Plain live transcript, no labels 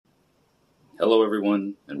Hello,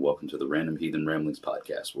 everyone, and welcome to the Random Heathen Ramblings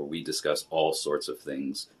podcast, where we discuss all sorts of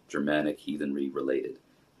things Germanic heathenry related.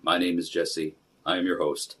 My name is Jesse. I am your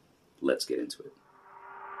host. Let's get into it.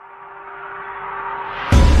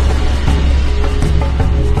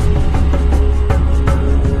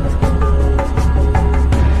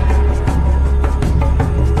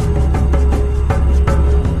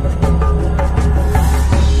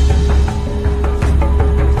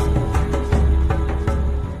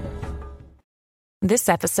 This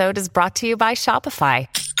episode is brought to you by Shopify.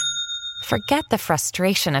 Forget the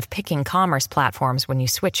frustration of picking commerce platforms when you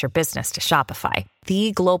switch your business to Shopify,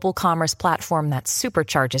 the global commerce platform that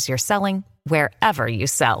supercharges your selling wherever you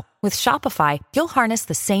sell. With Shopify, you'll harness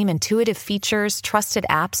the same intuitive features, trusted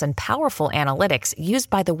apps, and powerful analytics used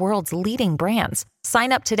by the world's leading brands.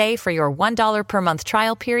 Sign up today for your $1 per month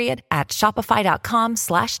trial period at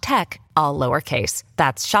shopify.com/tech, all lowercase.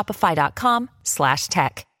 That's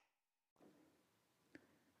shopify.com/tech.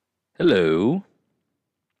 Hello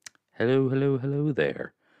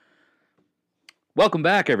there. Welcome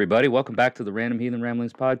back, everybody. Welcome back to the Random Heathen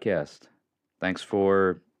Ramblings podcast. Thanks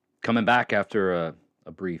for coming back after a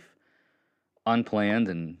brief, unplanned,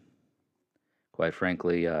 and quite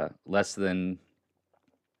frankly, less than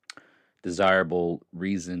desirable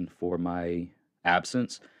reason for my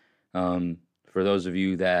absence. For those of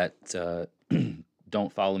you that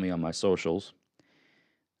don't follow me on my socials,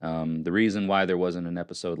 the reason why there wasn't an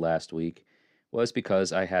episode last week was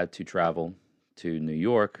because I had to travel to New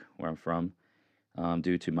York, where I'm from,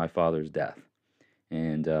 due to my father's death.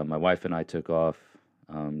 And my wife and I took off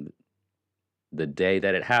the day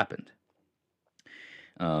that it happened.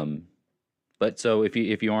 But so if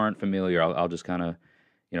you aren't familiar, I'll just kind of,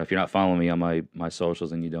 if you're not following me on my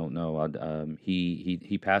socials and you don't know,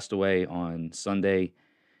 he passed away on Sunday,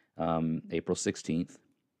 April 16th.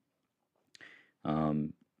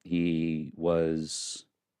 He was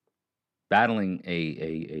battling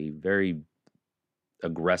a very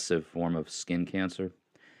aggressive form of skin cancer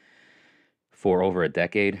for over a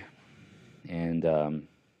decade, and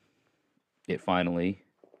it finally,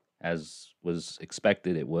 as was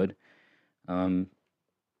expected it would,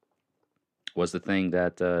 was the thing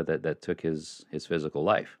that took his physical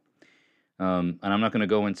life. And I'm not going to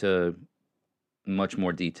go into much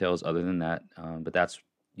more details other than that, but that's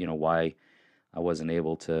why I wasn't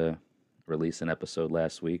able to release an episode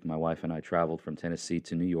last week. My wife and I traveled from Tennessee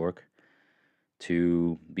to New York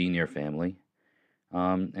to be near family,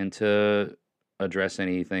 and to address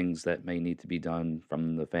any things that may need to be done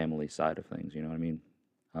from the family side of things. You know what I mean?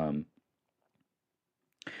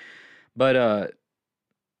 But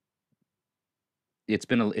it's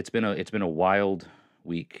been a wild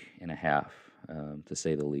week and a half, to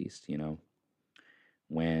say the least.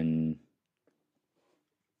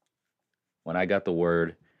 When I got the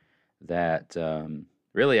word that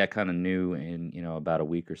really I kind of knew in about a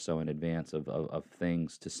week or so in advance of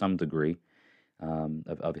things to some degree,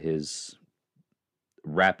 of his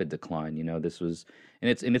rapid decline. This was, and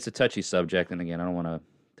it's a touchy subject, and again, I don't want to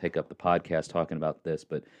take up the podcast talking about this,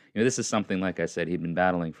 but this is something, like I said, he'd been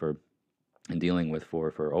battling for and dealing with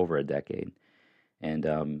for over a decade,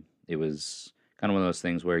 and it was kind of one of those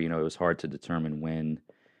things where it was hard to determine when.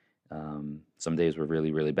 Some days were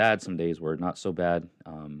really, really bad. Some days were not so bad.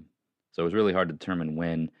 So it was really hard to determine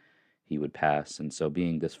when he would pass. And so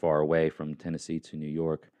being this far away from Tennessee to New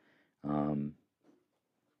York,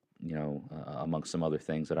 amongst some other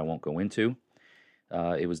things that I won't go into,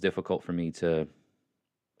 it was difficult for me to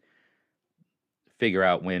figure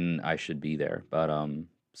out when I should be there. But as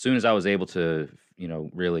soon as I was able to,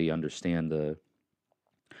 really understand the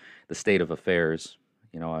state of affairs,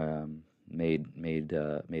 I made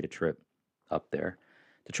a trip up there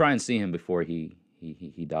to try and see him before he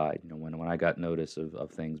died. When I got notice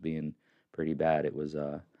of things being pretty bad, it was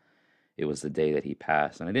the day that he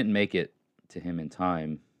passed, and I didn't make it to him in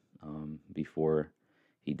time before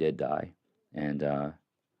he did die. And but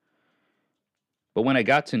when I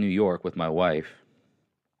got to New York with my wife,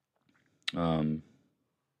 I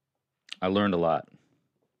learned a lot.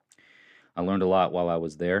 I learned a lot while I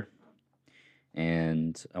was there.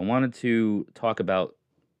 And I wanted to talk about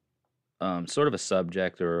sort of a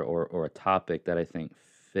subject or a topic that I think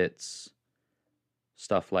fits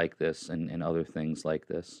stuff like this and other things like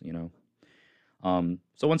this, So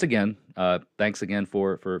once again, thanks again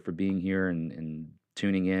for being here and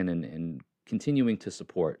tuning in and continuing to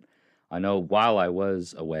support. I know while I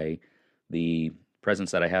was away, the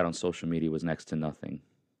presence that I had on social media was next to nothing.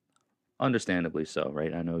 Understandably so,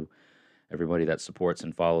 right? I know everybody that supports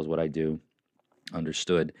and follows what I do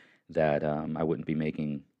understood that I wouldn't be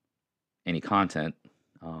making any content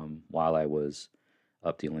while I was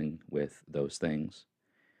up dealing with those things.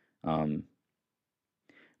 Um,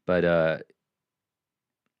 but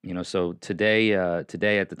so today at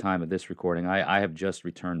the time of this recording, I have just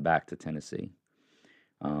returned back to Tennessee.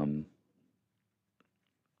 Um,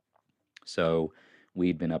 so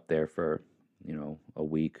we'd been up there for, a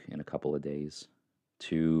week and a couple of days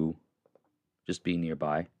to just be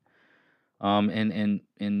nearby, and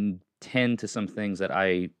tend to some things that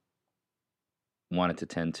I wanted to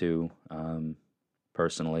tend to,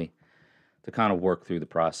 personally, to kind of work through the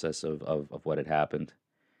process of what had happened.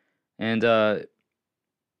 And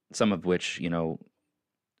some of which,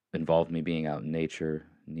 involved me being out in nature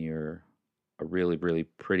near a really, really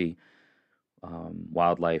pretty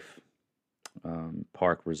wildlife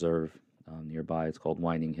park reserve nearby. It's called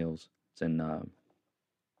Winding Hills. It's in, I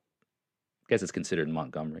guess it's considered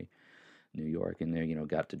Montgomery, New York. And there,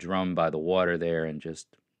 got to drum by the water there and just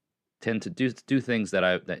tend to do things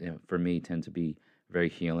that for me tend to be very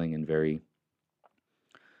healing and very,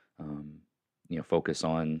 focus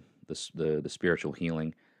on the spiritual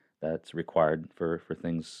healing that's required for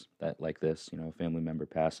things that like this, family member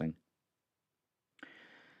passing.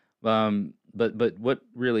 But what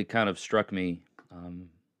really kind of struck me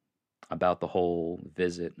about the whole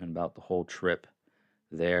visit and about the whole trip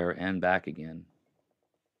there and back again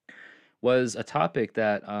was a topic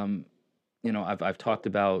that I've talked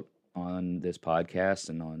about on this podcast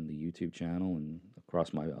and on the YouTube channel and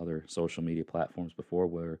across my other social media platforms before,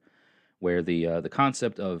 where the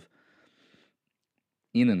concept of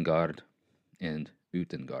Innengard and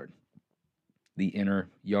Utengard, the inner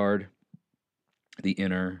yard, the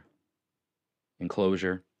inner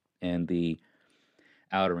enclosure, and the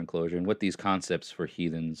outer enclosure, and what these concepts for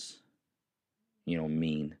heathens,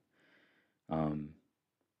 mean. And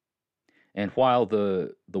while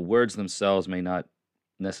the words themselves may not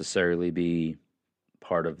necessarily be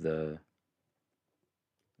part of the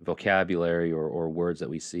vocabulary or words that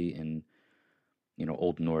we see in,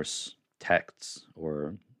 Old Norse texts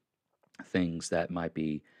or things that might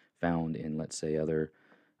be found in, let's say, other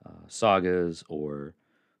sagas or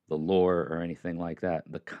the lore or anything like that,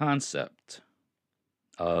 the concept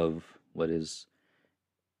of what is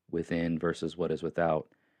within versus what is without,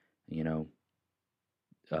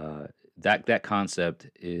 that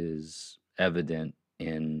concept is evident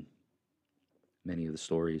in many of the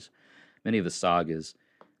stories, many of the sagas,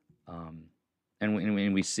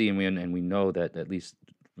 and we see and we know that, at least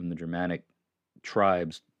from the Germanic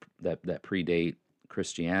tribes that predate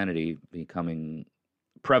Christianity becoming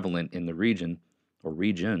prevalent in the region or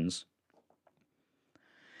regions,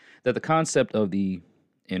 that the concept of the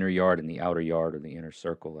inner yard and the outer yard, or the inner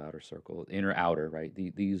circle, outer circle, inner outer, right?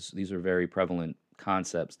 These are very prevalent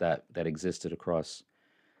concepts that existed across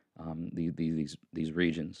these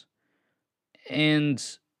regions,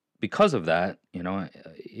 and because of that,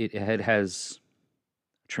 it has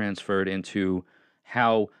transferred into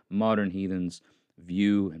how modern heathens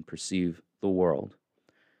view and perceive the world,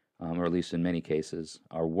 or at least in many cases,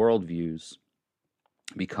 our worldviews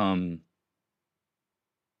become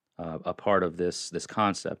a part of this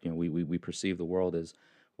concept. We perceive the world as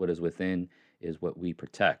what is within is what we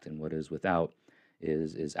protect, and what is without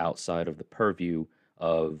is outside of the purview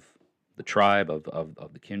of the tribe, of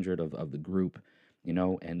the kindred, of the group,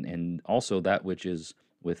 and also that which is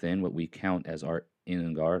within, what we count as our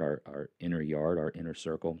Innengard, our inner yard, our inner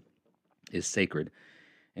circle, is sacred,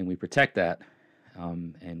 and we protect that,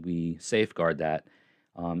 and we safeguard that,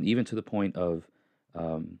 even to the point of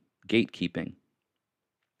gatekeeping.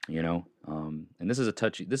 And this is a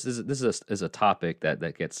touchy. This is a topic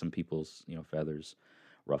that gets some people's feathers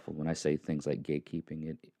ruffled. When I say things like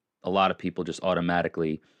gatekeeping, a lot of people just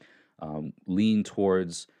automatically lean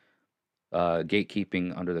towards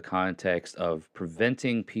gatekeeping under the context of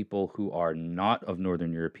preventing people who are not of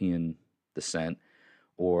Northern European descent,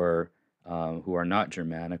 or who are not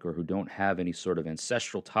Germanic, or who don't have any sort of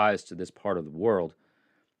ancestral ties to this part of the world,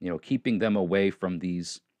 keeping them away from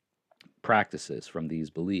these practices, from these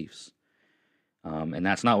beliefs. And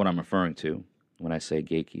that's not what I'm referring to when I say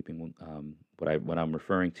gatekeeping. What I'm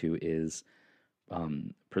referring to is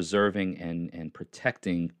preserving and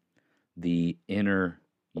protecting the inner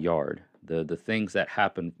yard, the things that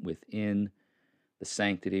happen within the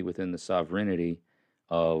sanctity, within the sovereignty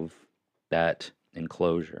of that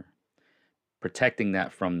enclosure, protecting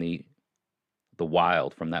that from the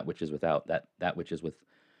wild, from that which is without, that which is with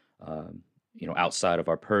outside of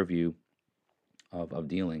our purview of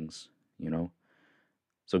dealings.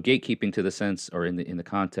 So gatekeeping, to the sense, or in the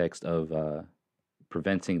context of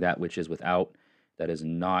preventing that which is without, that is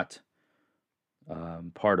not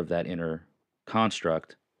part of that inner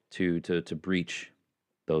construct, to breach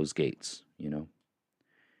those gates.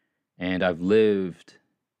 And I've lived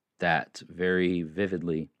that very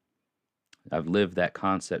vividly. I've lived that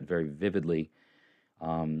concept very vividly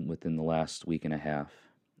within the last week and a half.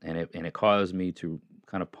 And it caused me to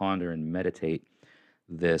kind of ponder and meditate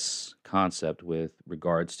this concept with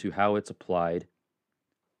regards to how it's applied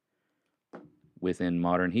within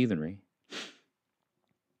modern heathenry.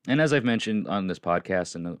 And as I've mentioned on this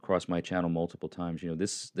podcast and across my channel multiple times,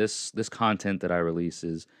 this content that I release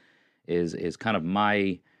is kind of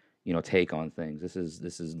my take on things. This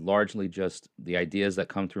is largely just the ideas that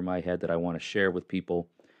come through my head that I want to share with people,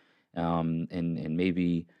 and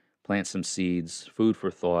maybe plant some seeds, food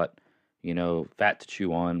for thought, fat to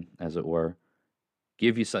chew on, as it were.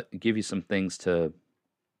 Give you some things to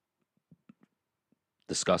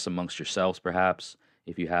discuss amongst yourselves, perhaps,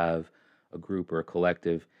 if you have a group or a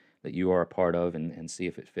collective that you are a part of, and see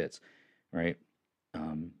if it fits, right?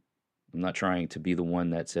 I'm not trying to be the one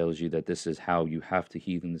that tells you that this is how you have to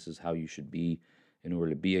heathen, this is how you should be in order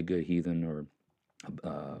to be a good heathen or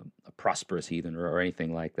a prosperous heathen or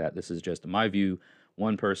anything like that. This is just my view,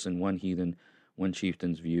 one person, one heathen, one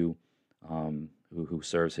chieftain's view, who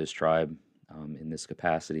serves his tribe in this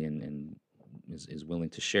capacity and is willing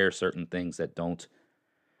to share certain things that don't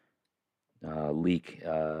leak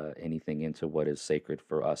anything into what is sacred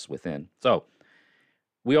for us within. So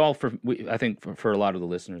I think for a lot of the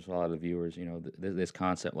listeners, a lot of the viewers, this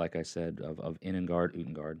concept, like I said, of Innengard,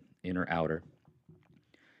 Utengard, inner, outer,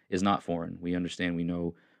 is not foreign. We understand, we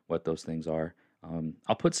know what those things are.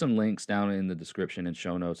 I'll put some links down in the description and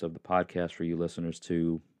show notes of the podcast for you listeners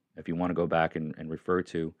to, if you want to go back and refer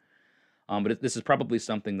to. But this is probably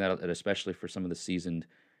something that especially for some of the seasoned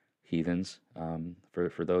heathens,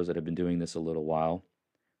 for those that have been doing this a little while,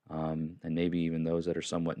 and maybe even those that are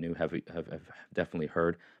somewhat new have definitely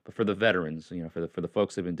heard. But for the veterans, for the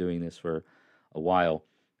folks that have been doing this for a while,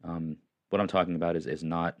 what I'm talking about is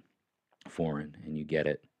not foreign, and you get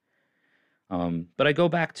it. But I go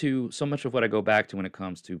back to so much of what I go back to when it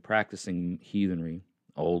comes to practicing heathenry,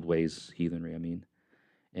 old ways heathenry, I mean,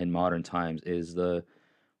 in modern times, is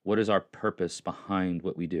what is our purpose behind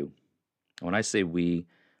what we do? When I say we,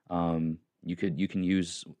 you can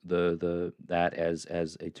use that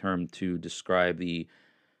as a term to describe the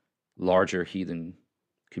larger heathen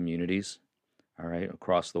communities, all right,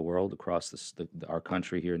 across the world, across our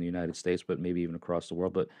country here in the United States, but maybe even across the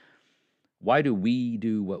world. But why do we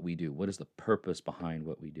do what we do? What is the purpose behind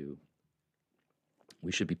what we do?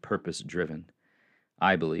 We should be purpose-driven.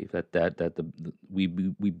 I believe that we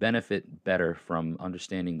benefit better from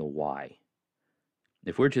understanding the why.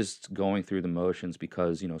 If we're just going through the motions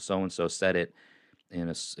because so and so said it in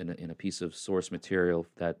a piece of source material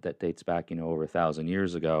that dates back over 1,000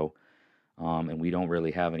 years ago, and we don't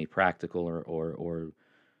really have any practical or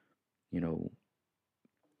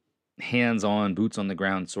hands-on, boots on the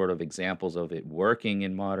ground sort of examples of it working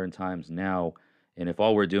in modern times now, and if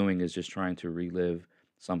all we're doing is just trying to relive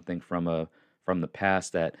something from the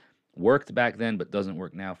past that worked back then but doesn't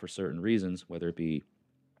work now for certain reasons, whether it be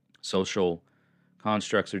social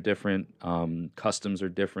constructs are different, customs are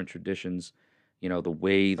different, traditions, the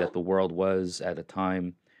way that the world was at a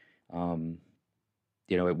time,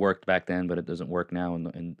 it worked back then, but it doesn't work now.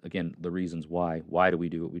 And again, the reasons why. Why do we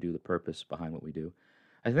do what we do? The purpose behind what we do.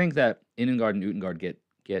 I think that Innengard and Utengard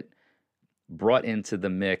get brought into the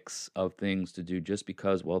mix of things to do just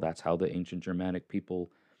because, well, that's how the ancient Germanic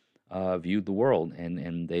people viewed the world,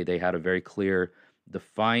 and they had a very clear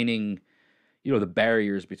defining, the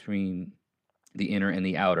barriers between the inner and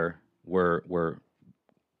the outer were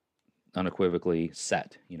unequivocally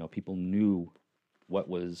set. People knew what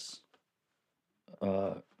was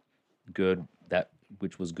good, that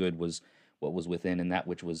which was good was what was within, and that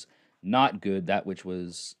which was not good, that which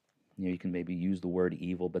was, you can maybe use the word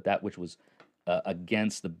evil, but that which was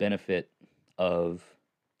against the benefit of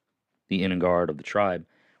the Innengard of the tribe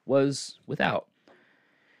was without.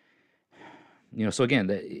 So again,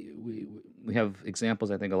 we have examples,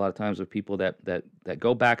 I think, a lot of times of people that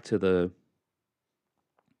go back to the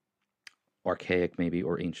archaic, maybe,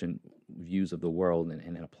 or ancient views of the world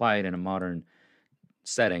and apply it in a modern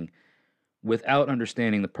setting without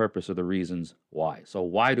understanding the purpose or the reasons why. So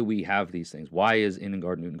why do we have these things? Why is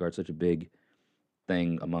Innengard and Utengard such a big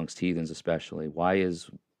thing amongst heathens especially? Why is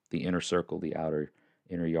the inner circle, the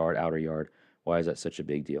inner yard, outer yard, why is that such a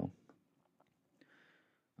big deal?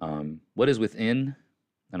 What is within,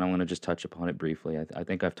 and I'm going to just touch upon it briefly. I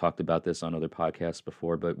think I've talked about this on other podcasts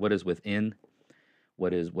before, but what is within,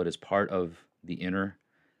 what is part of the inner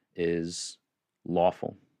is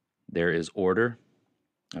lawful. There is order.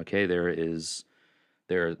 Okay, there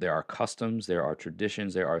are customs, there are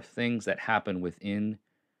traditions, there are things that happen within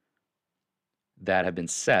that have been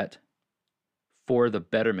set for the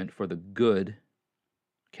betterment, for the good,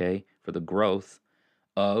 okay, for the growth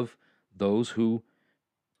of those who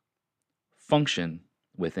function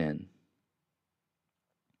within.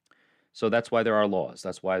 So that's why there are laws.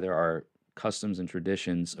 That's why there are customs and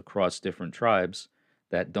traditions across different tribes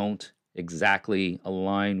that don't exactly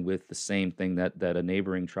align with the same thing that a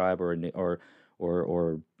neighboring tribe or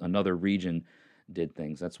another region did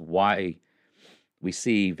things. That's why we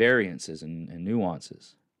see variances and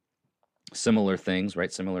nuances. Similar things,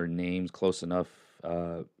 right? Similar names, close enough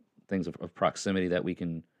things of proximity that we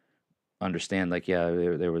can understand. Like, yeah,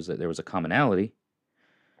 there was a commonality,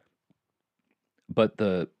 but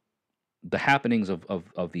the happenings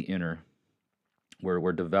of the inner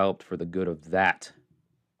were developed for the good of that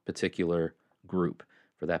particular group,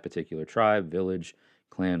 for that particular tribe, village,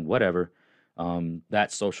 clan, whatever,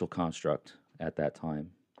 that social construct at that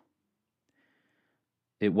time.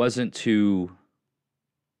 It wasn't to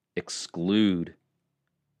exclude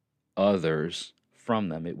others from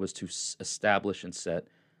them. It was to establish and set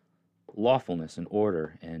lawfulness and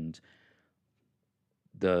order. And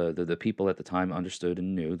the people at the time understood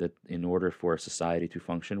and knew that in order for a society to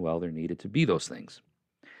function well, there needed to be those things.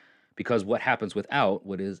 Because what happens without,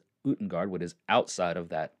 what is Utengard, what is outside of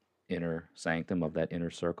that inner sanctum, of that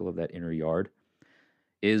inner circle, of that inner yard,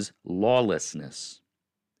 is lawlessness.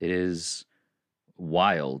 It is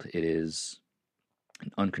wild. It is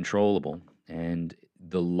uncontrollable. And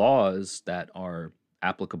the laws that are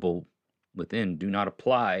applicable within do not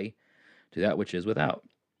apply to that which is without.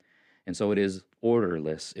 And so it is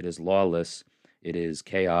orderless, it is lawless, it is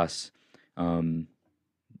chaos. The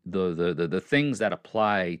things that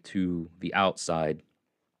apply to the outside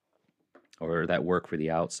or that work for the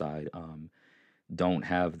outside don't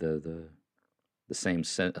have the same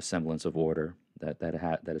semblance of order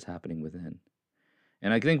that is happening within.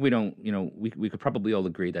 And I think we don't, we could probably all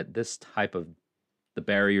agree that this type of the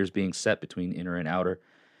barriers being set between inner and outer,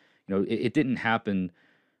 it didn't happen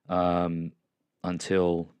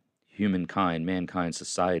until mankind,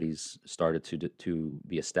 societies started to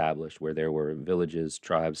be established, where there were villages,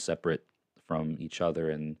 tribes separate from each other,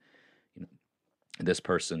 and this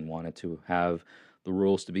person wanted to have the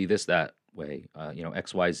rules to be that way,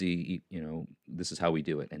 XYZ, this is how we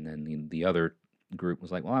do it, and then the other group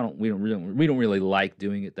was like, well, we don't really like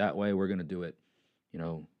doing it that way. We're going to do it,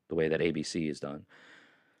 the way that ABC is done.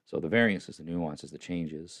 So the variances, the nuances, the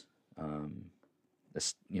changes,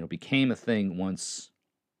 this became a thing once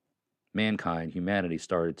humanity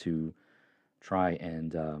started to try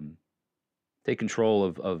and take control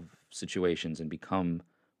of situations and become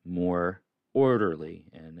more orderly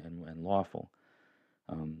and lawful.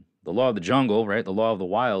 The law of the jungle, right? The law of the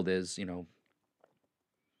wild is, you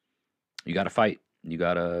got to fight, you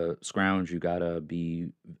got to scrounge, you got to be,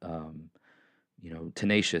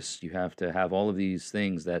 tenacious. You have to have all of these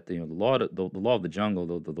things that the law of the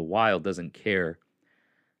jungle, the wild doesn't care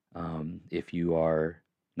if you are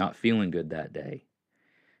not feeling good that day.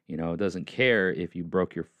 It doesn't care if you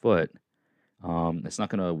broke your foot. It's not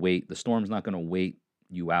going to wait. The storm's not going to wait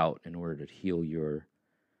you out in order to heal your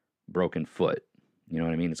broken foot. You know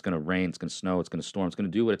what I mean? It's going to rain, it's going to snow, it's going to storm, it's going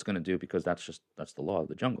to do what it's going to do because that's the law of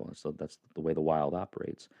the jungle. So that's the way the wild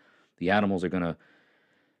operates. The animals are going to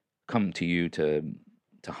come to you to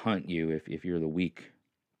hunt you if you're the weak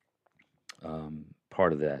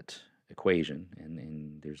part of that equation,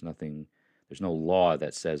 and there's no law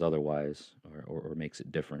that says otherwise or makes it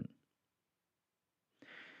different.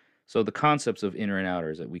 So the concepts of inner and outer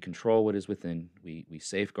is that we control what is within, we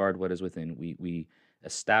safeguard what is within, we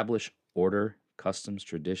establish order, customs,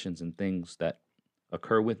 traditions, and things that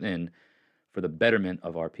occur within for the betterment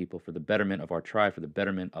of our people, for the betterment of our tribe, for the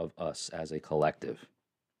betterment of us as a collective,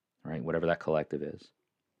 right? Whatever that collective is.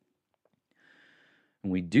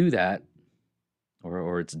 And we do that,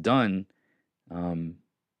 or it's done to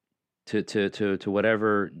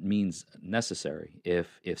whatever means necessary.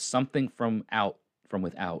 If something from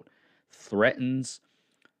without threatens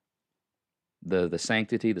the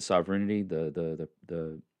sanctity, the sovereignty, the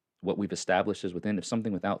what we've established as within, if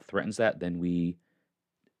something without threatens that, then we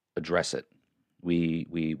address it. We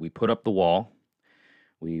put up the wall.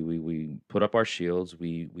 We put up our shields.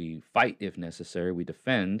 We fight if necessary. We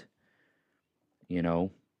defend,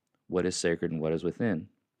 what is sacred and what is within,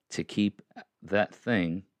 to keep that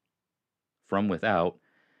thing from without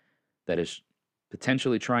that is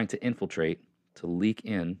potentially trying to infiltrate, to leak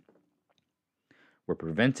in. We're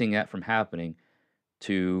preventing that from happening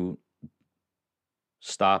to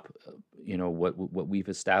stop, what we've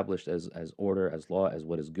established as order, as law, as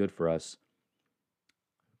what is good for us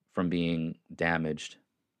from being damaged,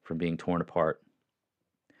 from being torn apart.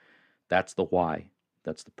 That's the why.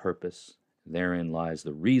 That's the purpose. therein lies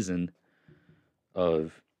the reason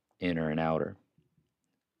of inner and outer,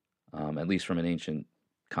 at least from an ancient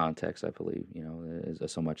context, I believe,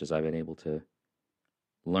 as so much as I've been able to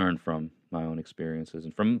learn from my own experiences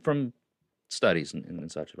and from studies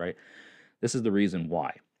and such, right? This is the reason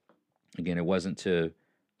why. Again, it wasn't to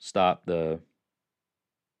stop the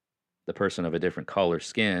person of a different color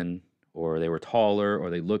skin, or they were taller, or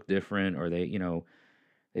they looked different, or they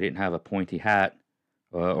didn't have a pointy hat,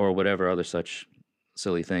 or whatever other such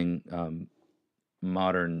silly thing.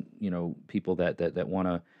 Modern, people that want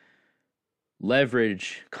to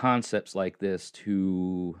leverage concepts like this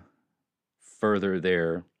to further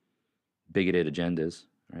their bigoted agendas,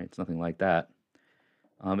 right? It's nothing like that.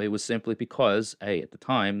 It was simply because, hey, at the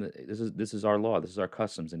time, this is our law, this is our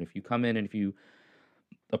customs, and if you come in and if you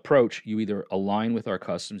approach, you either align with our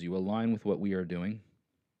customs, you align with what we are doing,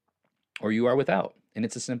 or you are without. And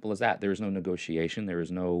it's as simple as that. There is no negotiation. There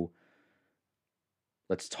is no,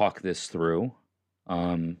 let's talk this through.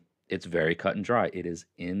 It's very cut and dry. It is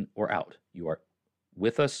in or out. You are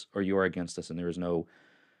with us or you are against us, and there is no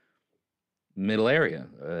middle area.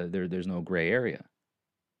 There's no gray area.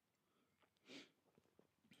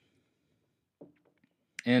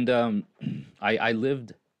 And I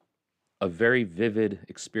lived a very vivid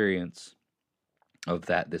experience of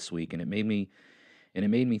that this week, and it made me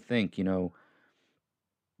think,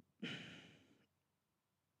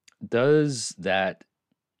 does that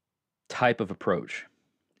type of approach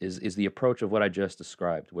is the approach of what I just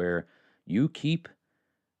described, where you keep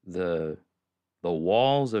the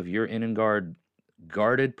walls of your inner guard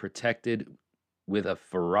guarded, protected with a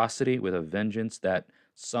ferocity, with a vengeance that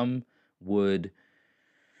some would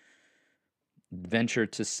venture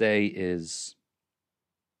to say is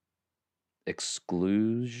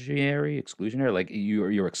exclusionary, like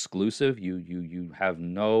you're exclusive, you have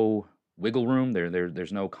no wiggle room,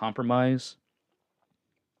 there's no compromise.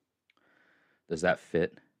 Does that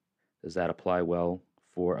fit? Does that apply well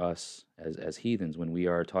for us as heathens when we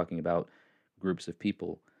are talking about groups of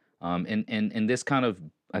people? And this kind of,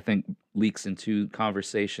 I think, leaks into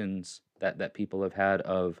conversations that people have had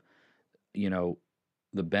of,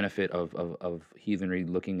 the benefit of heathenry,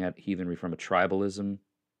 looking at heathenry from a tribalist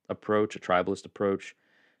approach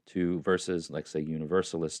to versus, like, say,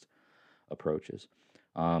 universalist approaches.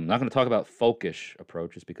 I'm not going to talk about folkish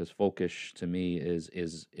approaches, because folkish to me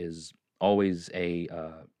is always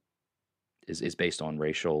is based on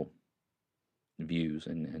racial views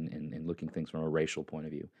and looking things from a racial point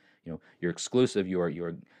of view. You're exclusive,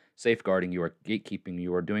 you're safeguarding, you are gatekeeping,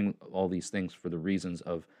 you are doing all these things for the reasons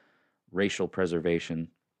of racial preservation,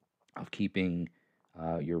 of keeping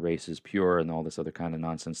your races pure, and all this other kind of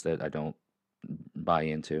nonsense that I don't buy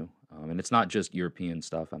into. And it's not just European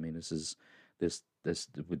stuff. I mean, this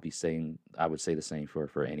would be saying, I would say the same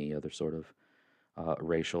for any other sort of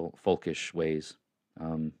racial, folkish ways.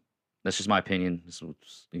 That's just my opinion. This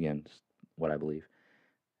is, again, just what I believe.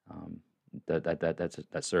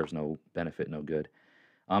 That serves no benefit, no good.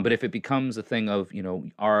 But if it becomes a thing of,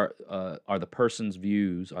 are the person's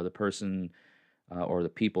views, are the person or the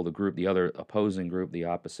people, the group, the other opposing group, the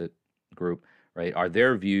opposite group, right? Are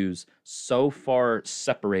their views so far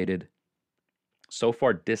separated, so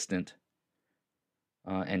far distant,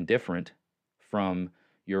 and different from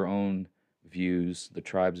your own views, the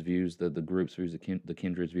tribe's views, the group's views, the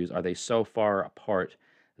kindred's views? Are they so far apart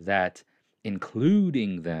that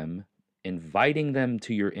including them, inviting them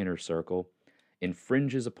to your inner circle,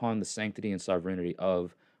 infringes upon the sanctity and sovereignty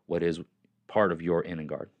of what is part of your inner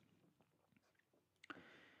guard?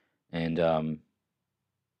 And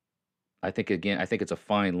I think it's a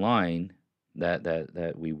fine line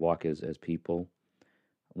that we walk as people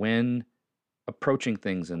when approaching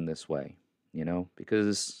things in this way,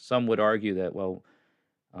 because some would argue that, well,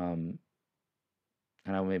 and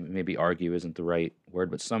maybe argue isn't the right word,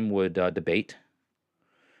 but some would debate,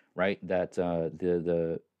 right, that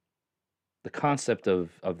the concept of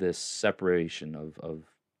this separation of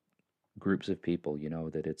groups of people,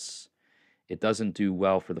 that it doesn't do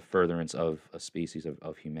well for the furtherance of a species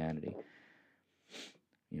of humanity.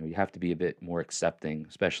 You have to be a bit more accepting,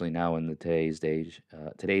 especially now in today's age,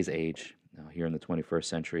 here in the 21st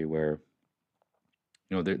century, where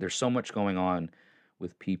there's so much going on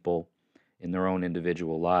with people in their own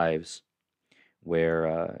individual lives,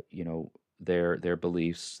 where their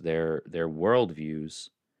beliefs, their worldviews,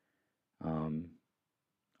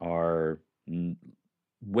 are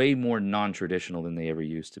way more non-traditional than they ever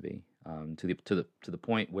used to be. To the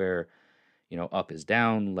point where, up is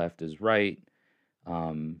down, left is right,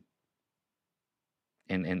 and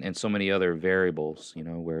so many other variables,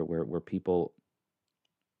 where people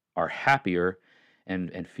are happier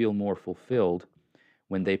and feel more fulfilled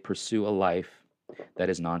when they pursue a life that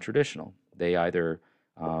is non-traditional. They either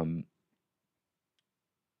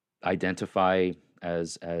identify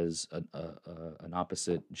as an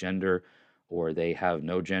opposite gender, or they have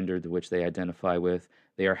no gender to which they identify with.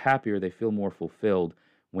 They are happier, they feel more fulfilled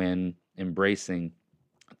when embracing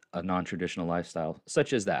a non-traditional lifestyle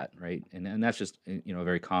such as that, right? And that's just, a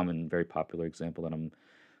very common, very popular example that I'm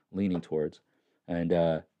leaning towards.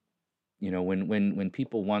 And when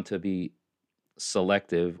people want to be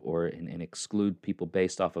selective or and exclude people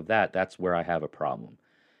based off of that, that's where I have a problem.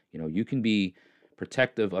 You can be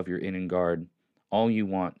protective of your in guard all you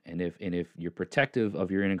want, and if you're protective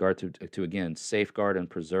of your in guard to again safeguard and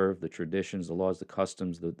preserve the traditions, the laws, the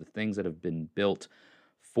customs, the things that have been built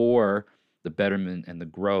for the betterment and the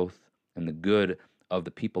growth and the good of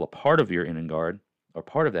the people a part of your in guard, or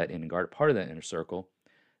part of that in guard, part of that inner circle,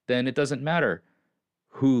 then it doesn't matter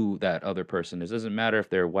who that other person is. It doesn't matter if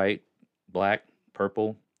they're white, black,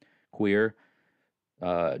 purple, queer,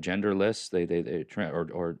 genderless,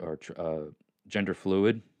 or gender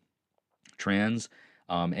fluid, trans,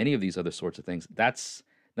 any of these other sorts of things. That's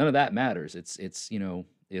none of that matters. It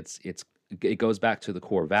goes back to the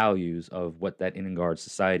core values of what that in guard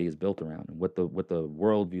society is built around, and what the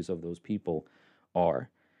worldviews of those people are.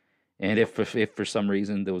 And if for some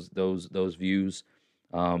reason those views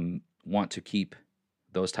want to keep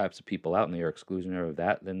those types of people out and they are exclusionary of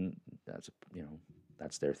that, then that's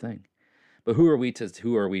their thing. But who are we to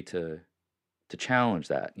challenge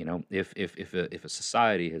that? If a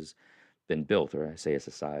society has been built, or I say a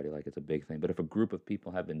society like it's a big thing, but if a group of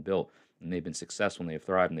people have been built and they've been successful and they've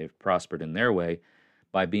thrived and they've prospered in their way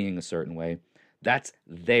by being a certain way, that's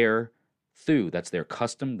their that's their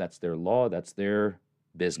custom, that's their law, that's their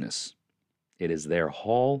business. It is their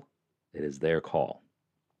hall, it is their call.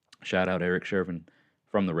 Shout out Eric Shervin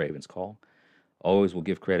from the Ravens call. Always will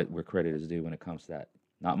give credit where credit is due when it comes to that.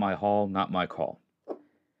 Not my hall, not my call.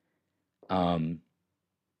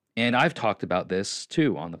 And I've talked about this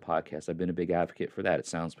too on the podcast. I've been a big advocate for that. It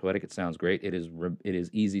sounds poetic. It sounds great. It is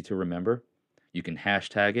easy to remember. You can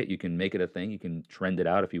hashtag it. You can make it a thing. You can trend it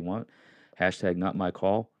out if you want. Hashtag not my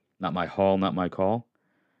call, not my hall, not my call.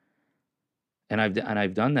 And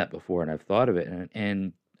I've done that before, and I've thought of it,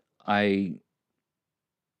 and I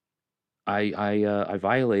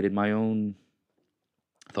violated my own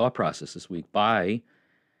thought process this week by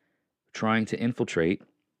trying to infiltrate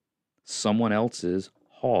someone else's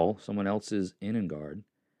hall, someone else's in and guard.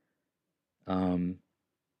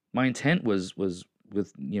 My intent was with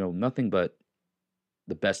nothing but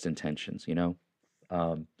the best intentions.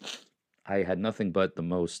 I had nothing but the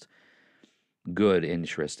most good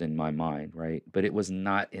interest in my mind, right? But it was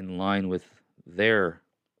not in line with their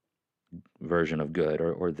version of good,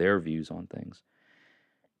 or their views on things.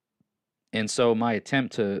 And so my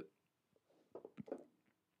attempt to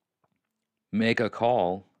make a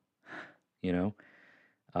call,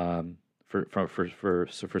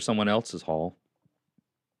 for someone else's hall,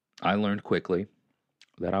 I learned quickly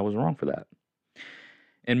that I was wrong for that.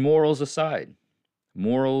 And morals aside,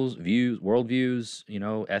 worldviews,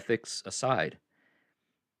 ethics aside,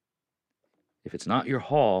 if it's not your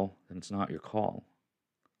hall, then it's not your call.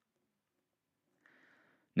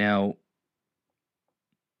 Now,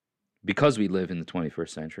 because we live in the 21st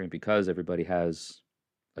century, and because everybody has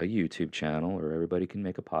a YouTube channel, or everybody can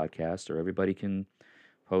make a podcast, or everybody can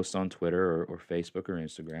post on Twitter or Facebook or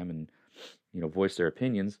Instagram and voice their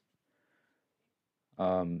opinions,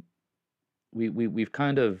 we've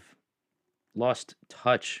kind of lost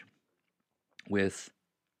touch with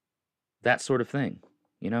that sort of thing.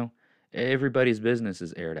 Everybody's business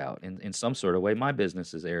is aired out in some sort of way. My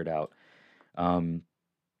business is aired out.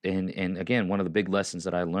 And again, one of the big lessons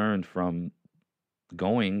that I learned from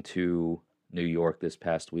going to New York this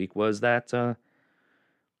past week was that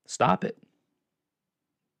stop it.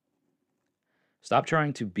 Stop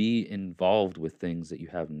trying to be involved with things that you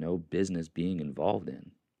have no business being involved in.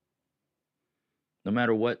 No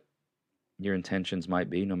matter what your intentions might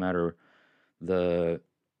be, no matter the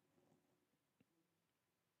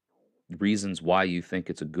reasons why you think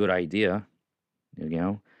it's a good idea,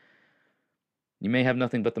 you may have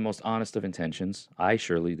nothing but the most honest of intentions. I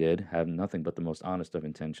surely did have nothing but the most honest of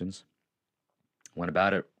intentions. Went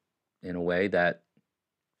about it in a way that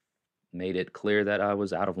made it clear that I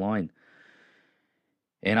was out of line.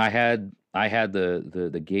 And I had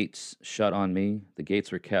the gates shut on me. The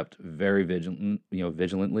gates were kept very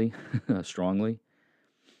vigilantly, strongly,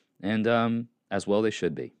 and as well they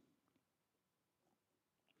should be.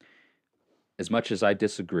 As much as I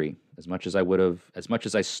disagree, as much as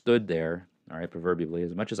I stood there, all right, proverbially,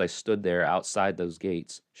 as much as I stood there outside those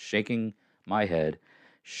gates, shaking my head,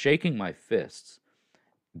 shaking my fists,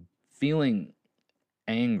 feeling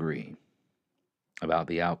angry about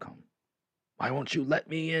the outcome. Why won't you let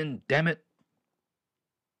me in, damn it?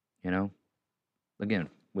 You know, again,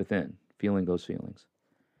 within, feeling those feelings.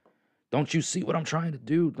 Don't you see what I'm trying to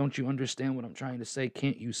do? Don't you understand what I'm trying to say?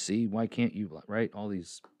 Can't you see? Why can't you? Right? All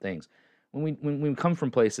these things. When we come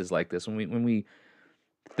from places like this, when we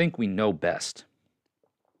think we know best,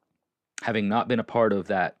 having not been a part of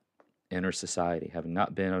that inner society, having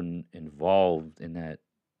not been involved in that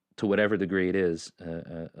to whatever degree it is,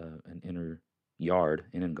 an inner yard,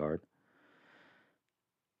 in guard.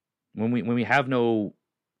 When we have no,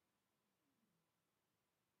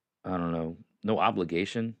 I don't know, no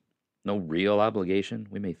obligation, no real obligation.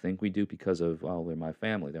 We may think we do because of, well, they're my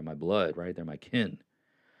family, they're my blood, right? They're my kin.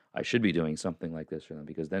 I should be doing something like this for them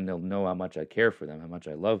because then they'll know how much I care for them, how much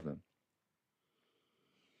I love them.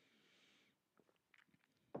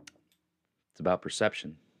 It's about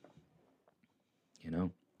perception, you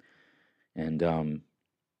know? And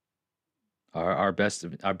our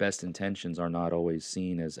best intentions are not always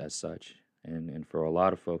seen as such. And for a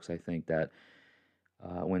lot of folks, I think that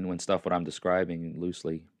when stuff what I'm describing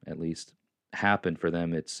loosely, at least, happened for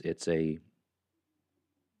them, it's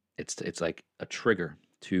like a trigger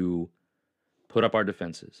to put up our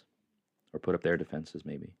defenses, or put up their defenses,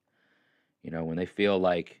 maybe. You know, when they feel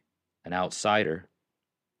like an outsider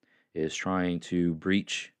is trying to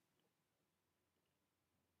breach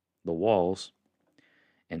the walls,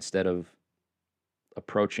 instead of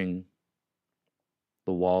approaching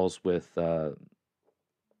the walls with the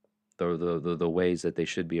ways that they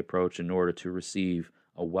should be approached in order to receive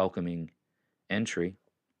a welcoming entry,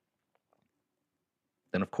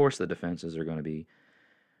 then of course the defenses are going to be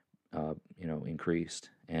increased,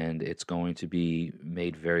 and it's going to be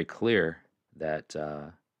made very clear that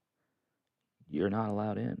you're not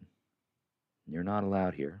allowed in. You're not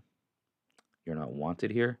allowed here. You're not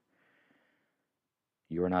wanted here.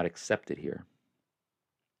 You are not accepted here.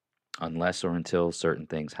 Unless or until certain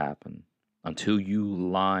things happen. Until you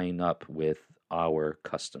line up with our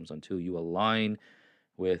customs. Until you align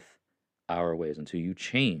with our ways. Until you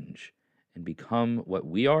change and become what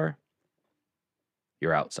we are,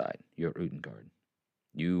 you're outside. You're Utengard.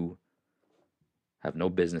 You have no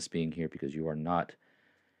business being here because you are not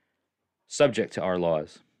subject to our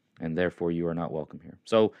laws, and therefore you are not welcome here.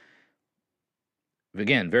 So,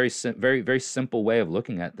 again, very simple way of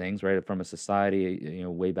looking at things, right? From a society,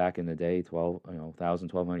 way back in the day,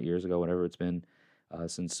 1,200 years ago, whatever it's been,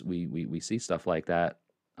 since we see stuff like that.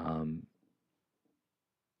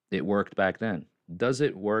 It worked back then. Does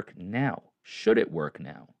it work now? Should it work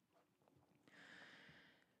now?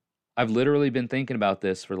 I've literally been thinking about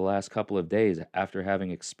this for the last couple of days after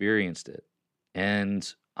having experienced it.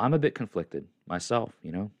 And I'm a bit conflicted myself,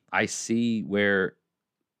 I see where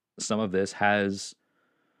some of this has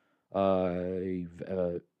a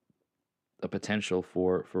potential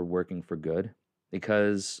for working for good,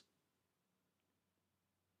 because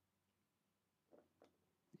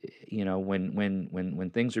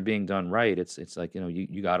when things are being done right, it's like,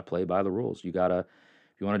 you got to play by the rules. You got to,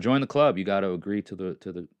 if you want to join the club, you got to agree to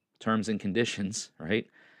the terms and conditions, right,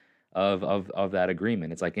 of that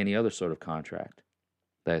agreement. It's like any other sort of contract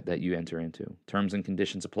that you enter into. Terms and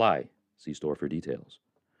conditions apply. See store for details.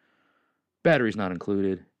 Batteries not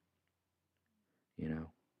included.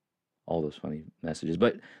 All those funny messages.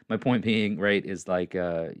 But my point being, right, is like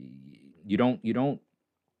you don't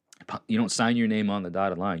sign your name on the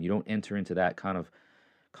dotted line. You don't enter into that kind of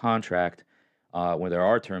contract where there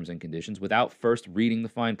are terms and conditions without first reading the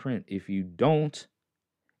fine print. If you don't,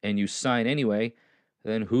 and you sign anyway,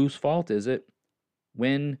 then whose fault is it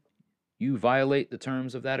when you violate the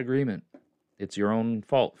terms of that agreement? It's your own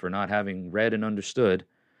fault for not having read and understood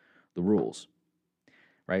the rules,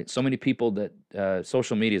 right? So many people that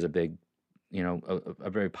social media is a big, a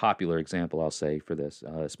very popular example, I'll say, for this,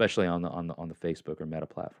 especially on the Facebook or Meta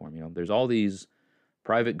platform. There's all these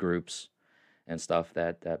private groups and stuff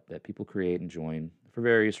that people create and join for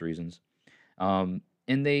various reasons, and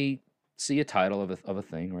they see a title of a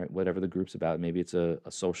thing, right? Whatever the group's about. Maybe it's a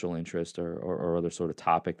social interest or other sort of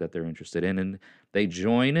topic that they're interested in, and they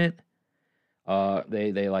join it.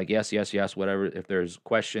 They like yes, whatever. If there's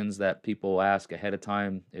questions that people ask ahead of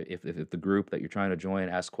time, if the group that you're trying to join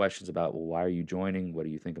asks questions about, well, why are you joining? What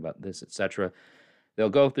do you think about this, etc., they'll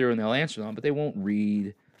go through and they'll answer them, but they won't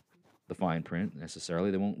read the fine print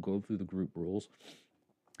necessarily. They won't go through the group rules.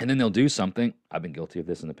 And then they'll do something. I've been guilty of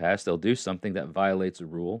this in the past. They'll do something that violates a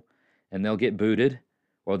rule, and they'll get booted,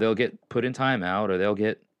 or they'll get put in timeout, or they'll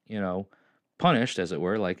get, punished, as it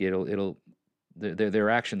were. Like their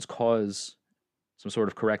actions cause some sort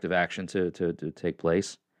of corrective action to take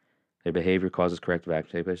place. Their behavior causes corrective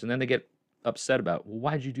action to take place, and then they get upset about, well,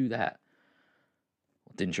 why'd you do that?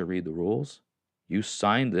 Well, didn't you read the rules? You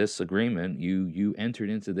signed this agreement. You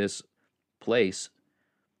entered into this place,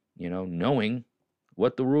 knowing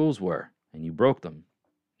what the rules were, and you broke them.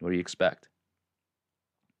 What do you expect?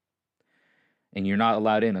 And you're not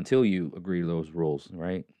allowed in until you agree to those rules,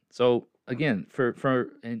 right? So again,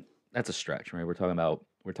 and that's a stretch, right? We're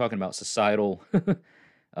talking about societal,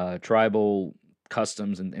 tribal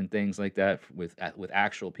customs and things like that with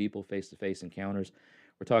actual people, face-to-face encounters.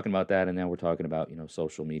 We're talking about that, and now we're talking about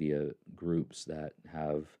social media groups that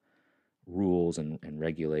have rules and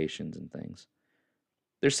regulations and things.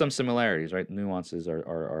 There's some similarities, right? Nuances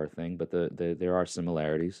are a thing, but there are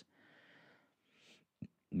similarities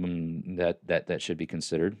that should be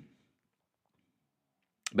considered.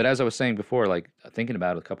 But as I was saying before, like thinking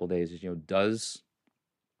about it a couple of days, is does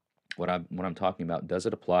what I'm talking about, does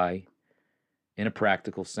it apply in a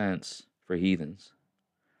practical sense for heathens?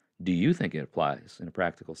 Do you think it applies in a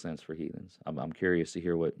practical sense for heathens? I'm curious to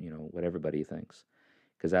hear what everybody thinks,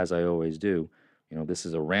 because as I always do, this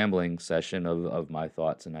is a rambling session of my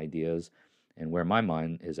thoughts and ideas and where my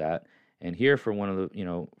mind is at. And here for one of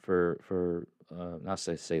the for not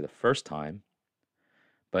to say the first time,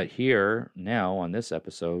 but here now on this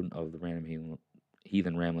episode of the Random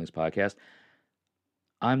Heathen Ramblings podcast,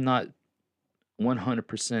 I'm not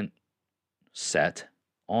 100% set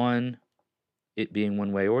on it being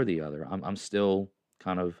one way or the other. I'm still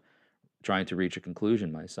kind of trying to reach a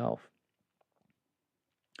conclusion myself.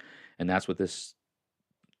 And that's what this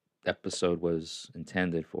episode was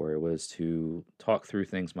intended for. It was to talk through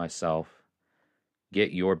things myself,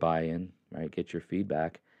 get your buy-in, right? Get your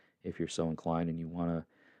feedback if you're so inclined and you want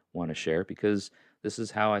to share, because this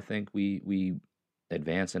is how I think we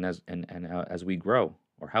advance and as we grow,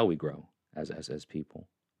 or how we grow as people.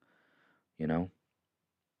 A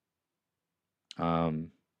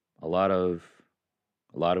lot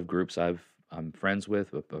of groups I'm friends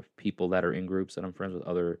with of people that are in groups that I'm friends with,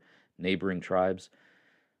 other neighboring tribes,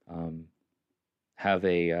 have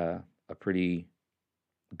a pretty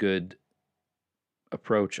good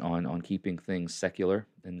approach on keeping things secular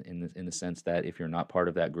in the sense that if you're not part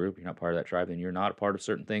of that group, you're not part of that tribe, then you're not a part of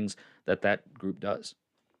certain things that group does.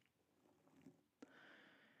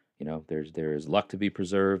 There's luck to be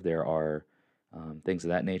preserved. There are things of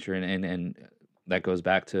that nature, and that goes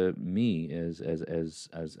back to me as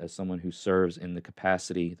someone who serves in the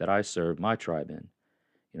capacity that I serve my tribe in.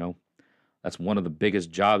 That's one of the biggest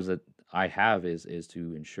jobs that I have is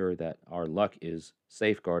to ensure that our luck is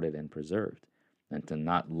safeguarded and preserved, and to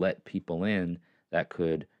not let people in that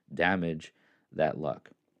could damage that luck.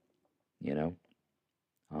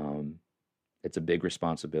 It's a big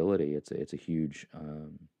responsibility. It's a huge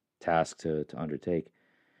task to undertake.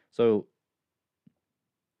 So,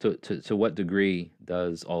 to what degree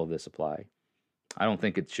does all of this apply? I don't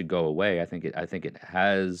think it should go away. I think it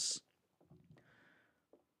has.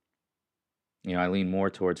 I lean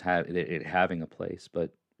more towards it having a place,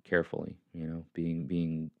 but carefully.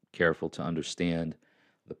 Being careful to understand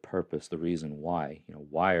the purpose, the reason why.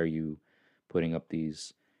 Why are you putting up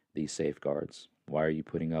these safeguards? Why are you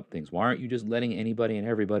putting up things? Why aren't you just letting anybody and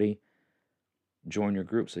everybody join your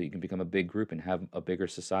group so you can become a big group and have a bigger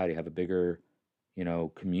society, have a bigger,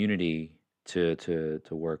 community to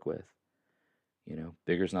work with?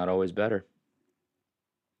 Bigger's not always better.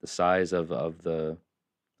 The size of the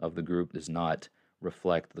group does not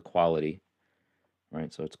reflect the quality,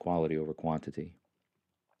 right? So it's quality over quantity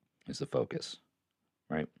is the focus,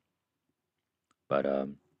 right? But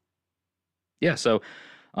yeah. So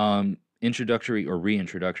introductory or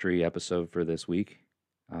reintroductory episode for this week.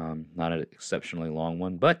 Not an exceptionally long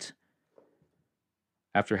one, but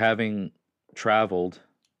after having traveled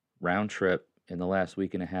round trip in the last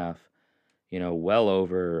week and a half, well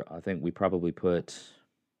over, I think we probably put,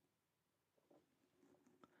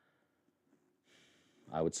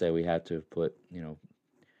 I would say we had to put,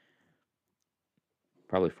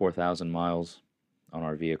 probably 4,000 miles on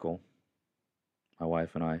our vehicle. My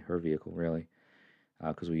wife and I, her vehicle, really,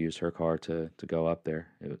 because we used her car to go up there.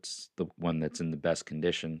 It's the one that's in the best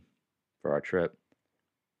condition for our trip.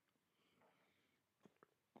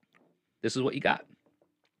 This is what you got.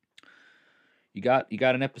 You got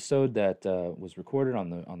an episode that was recorded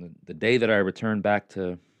on the day that I returned back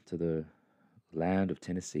to the land of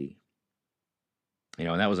Tennessee.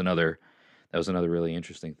 And that was another really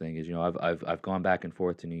interesting thing is I've gone back and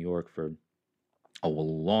forth to New York for a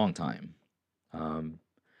long time,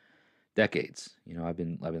 decades. I've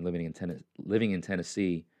been living in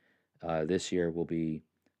Tennessee. This year will be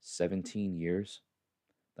 17 years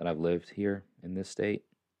that I've lived here in this state,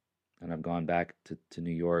 and I've gone back to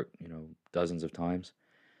New York, dozens of times.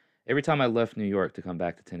 Every time I left New York to come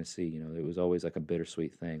back to Tennessee, it was always like a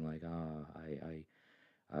bittersweet thing. Like,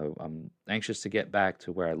 I'm anxious to get back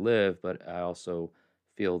to where I live, but I also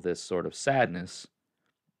feel this sort of sadness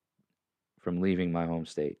from leaving my home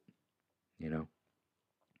state. You know,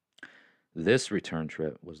 this return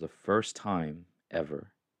trip was the first time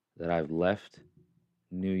ever that I've left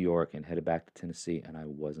New York and headed back to Tennessee, and I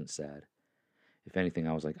wasn't sad. If anything,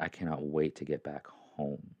 I was like, I cannot wait to get back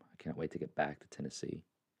home. I can't wait to get back to Tennessee.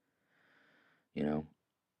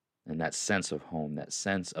 And that sense of home, that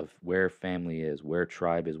sense of where family is, where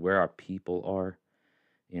tribe is, where our people are,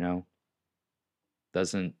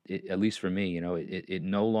 doesn't, at least for me, it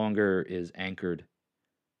no longer is anchored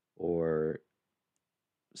or,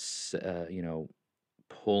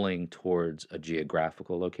 pulling towards a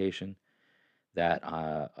geographical location that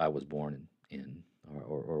I was born in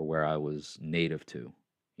or where I was native to,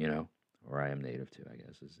 or I am native to, I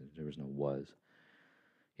guess. There was no was.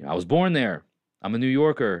 I was born there. I'm a New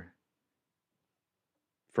Yorker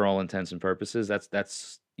for all intents and purposes.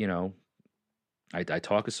 That's I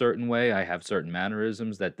talk a certain way. I have certain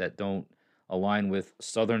mannerisms that don't align with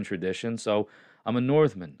Southern tradition. So I'm a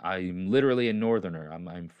Northman. I'm literally a Northerner.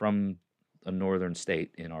 I'm from a northern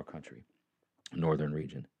state in our country, northern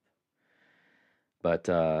region. But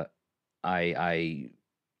I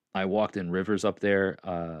walked in rivers up there.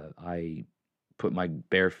 I put my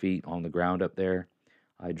bare feet on the ground up there.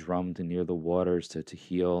 I drummed near the waters to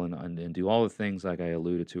heal and do all the things like I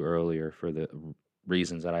alluded to earlier for the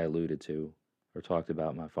reasons that I alluded to or talked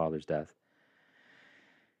about my father's death.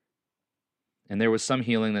 And there was some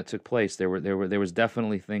healing that took place. There was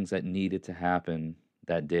definitely things that needed to happen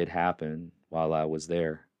that did happen while I was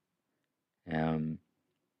there.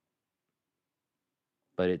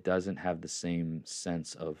 But it doesn't have the same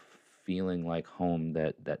sense of feeling like home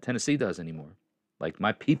that Tennessee does anymore. Like,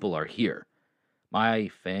 my people are here. My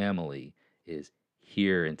family is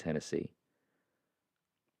here in Tennessee.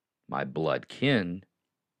 My blood kin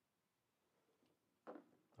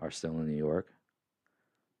are still in New York.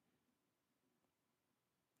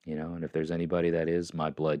 And if there's anybody that is my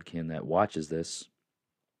blood kin that watches this,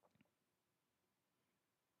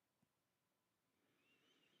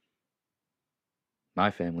 my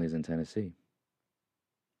family is in Tennessee.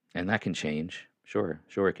 And that can change. Sure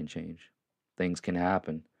it can change. Things can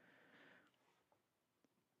happen.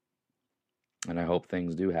 And I hope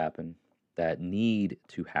things do happen that need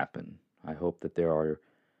to happen. I hope that there are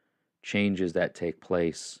changes that take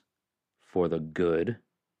place for the good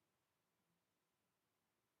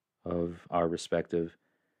of our respective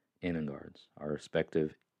inner guards, our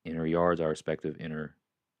respective inner yards, our respective inner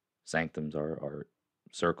sanctums, our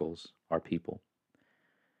circles, our people.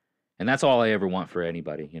 And that's all I ever want for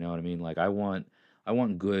anybody, you know what I mean? Like, I want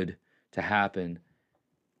good to happen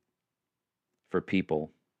for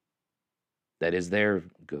people that is their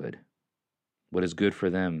good, what is good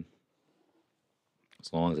for them,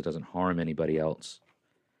 as long as it doesn't harm anybody else,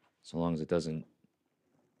 so long as it doesn't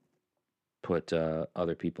put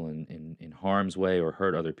other people in harm's way or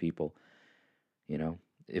hurt other people.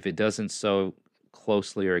 If it doesn't so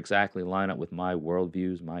closely or exactly line up with my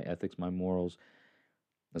worldviews, my ethics, my morals,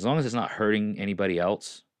 as long as it's not hurting anybody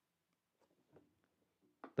else,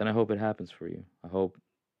 then I hope it happens for you. I hope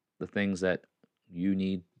the things that you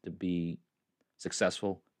need to be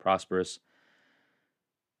successful, prosperous,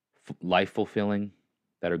 life fulfilling,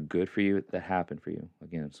 that are good for you, that happen for you.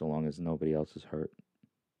 Again, so long as nobody else is hurt.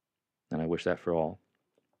 And I wish that for all.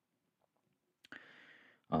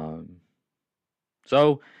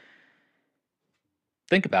 So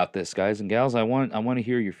think about this, guys and gals. I want to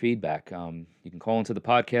hear your feedback. You can call into the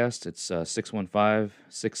podcast. It's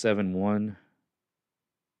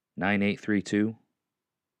 615-671-9832.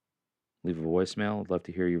 Leave a voicemail. I'd love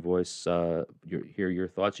to hear your voice, hear your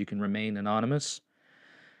thoughts. You can remain anonymous.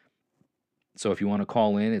 So if you want to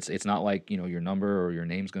call in, it's not like, your number or your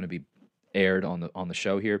name's going to be aired on the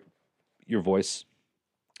show here. Your voice,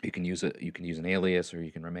 you can use an alias, or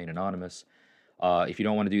you can remain anonymous. If you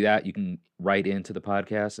don't want to do that, you can write into the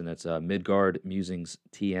podcast, and it's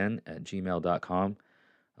midgardmusingstn@gmail.com.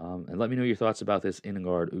 And let me know your thoughts about this inner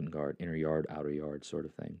guard, inner yard, outer yard sort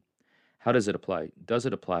of thing. How does it apply? Does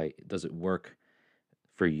it apply? Does it work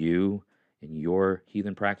for you in your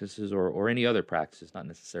heathen practices or any other practices? Not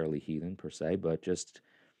necessarily heathen per se, but just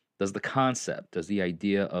does the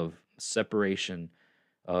idea of separation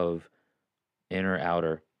of inner,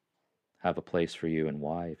 outer have a place for you, and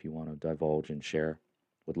why? If you want to divulge and share,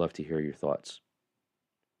 would love to hear your thoughts.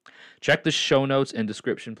 Check the show notes and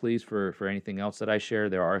description, please, for anything else that I share.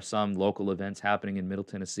 There are some local events happening in Middle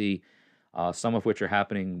Tennessee, some of which are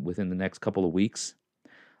happening within the next couple of weeks.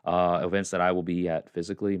 Events that I will be at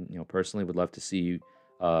physically. Personally, would love to see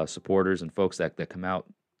supporters and folks that come out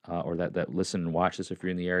or that listen and watch this. If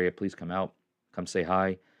you're in the area, please come out, come say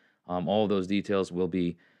hi. All of those details will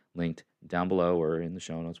be linked down below or in the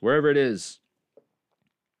show notes, wherever it is.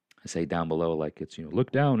 I say down below like it's,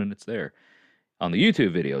 look down and it's there. On the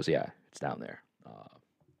YouTube videos, yeah, it's down there.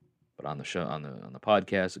 But on the show, on the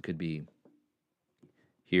podcast, it could be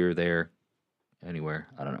here, there, anywhere.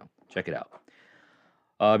 I don't know. Check it out.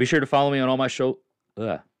 Be sure to follow me on all my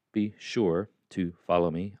Be sure to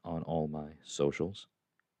follow me on all my socials.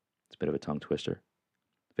 It's a bit of a tongue twister.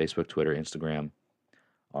 Facebook, Twitter, Instagram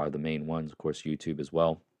are the main ones. Of course, YouTube as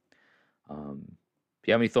well. If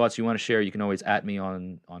you have any thoughts you want to share, you can always @ me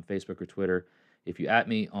on Facebook or Twitter. If you @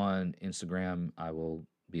 me on Instagram, I will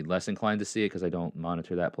be less inclined to see it because I don't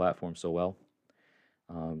monitor that platform so well.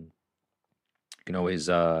 You can always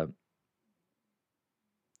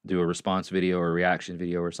do a response video or a reaction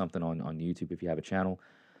video or something on YouTube if you have a channel.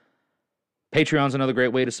 Patreon's another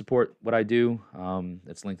great way to support what I do.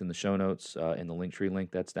 It's linked in the show notes, in the Linktree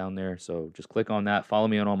link that's down there. So just click on that. Follow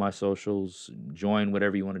me on all my socials. Join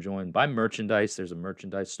whatever you want to join. Buy merchandise. There's a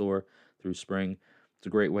merchandise store through spring. It's a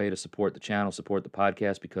great way to support the channel, support the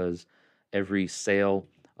podcast, because every sale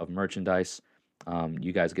of merchandise,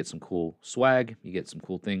 you guys get some cool swag. You get some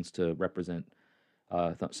cool things to represent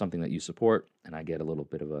something that you support, and I get a little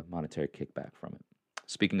bit of a monetary kickback from it.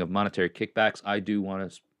 Speaking of monetary kickbacks, I do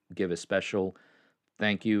want to give a special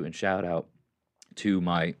thank you and shout out to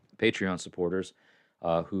my Patreon supporters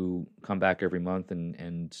who come back every month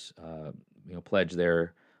and pledge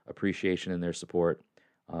their appreciation and their support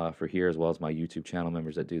for here, as well as my YouTube channel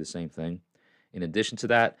members that do the same thing. In addition to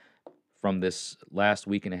that, from this last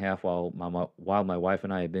week and a half while my wife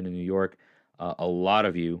and I have been in New York, a lot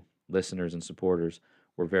of you listeners and supporters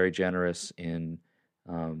were very generous in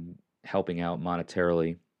helping out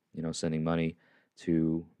monetarily, sending money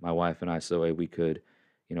to my wife and I so that we could,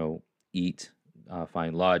 eat,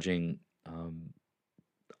 find lodging,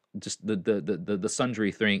 just the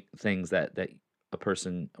sundry things that a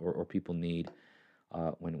person or people need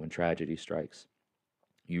when tragedy strikes.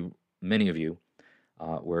 Many of you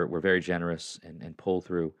were very generous and pulled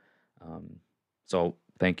through. So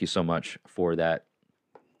thank you so much for that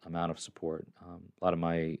amount of support. A lot of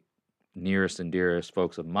my nearest and dearest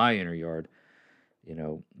folks of my inner yard,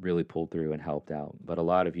 really pulled through and helped out. But a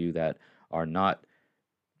lot of you that are not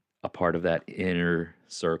a part of that inner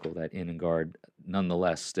circle, that inner guard,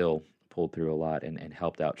 nonetheless still pulled through a lot and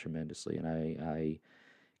helped out tremendously. And I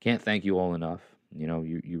can't thank you all enough.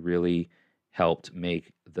 You really helped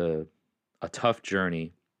make a tough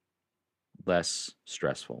journey less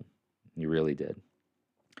stressful. You really did.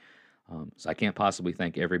 So I can't possibly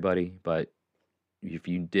thank everybody, but if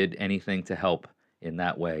you did anything to help in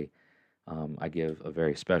that way, I give a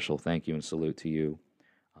very special thank you and salute to you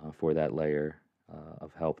for that layer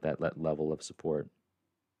of help, that level of support.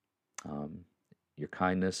 Your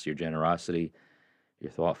kindness, your generosity,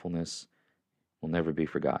 your thoughtfulness will never be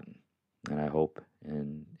forgotten. And I hope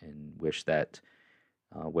and wish that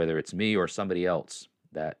whether it's me or somebody else,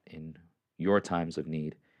 that in your times of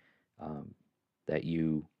need, that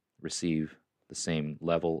you receive the same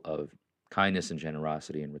level of kindness and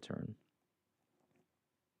generosity in return.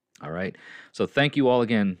 All right. So thank you all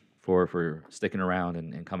again for sticking around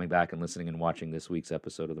and coming back and listening and watching this week's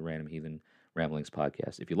episode of the Random Heathen Ramblings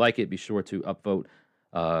podcast. If you like it, be sure to upvote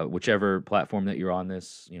whichever platform that you're on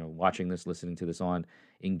this, watching this, listening to this on.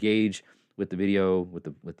 Engage with the video, with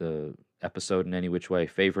the episode in any which way.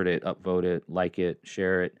 Favorite it, upvote it, like it,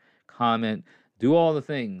 share it, comment. Do all the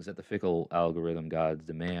things that the fickle algorithm gods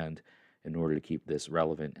demand in order to keep this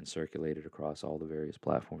relevant and circulated across all the various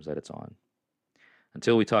platforms that it's on.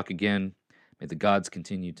 Until we talk again, may the gods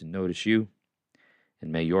continue to notice you,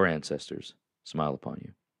 and may your ancestors smile upon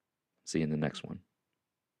you. See you in the next one.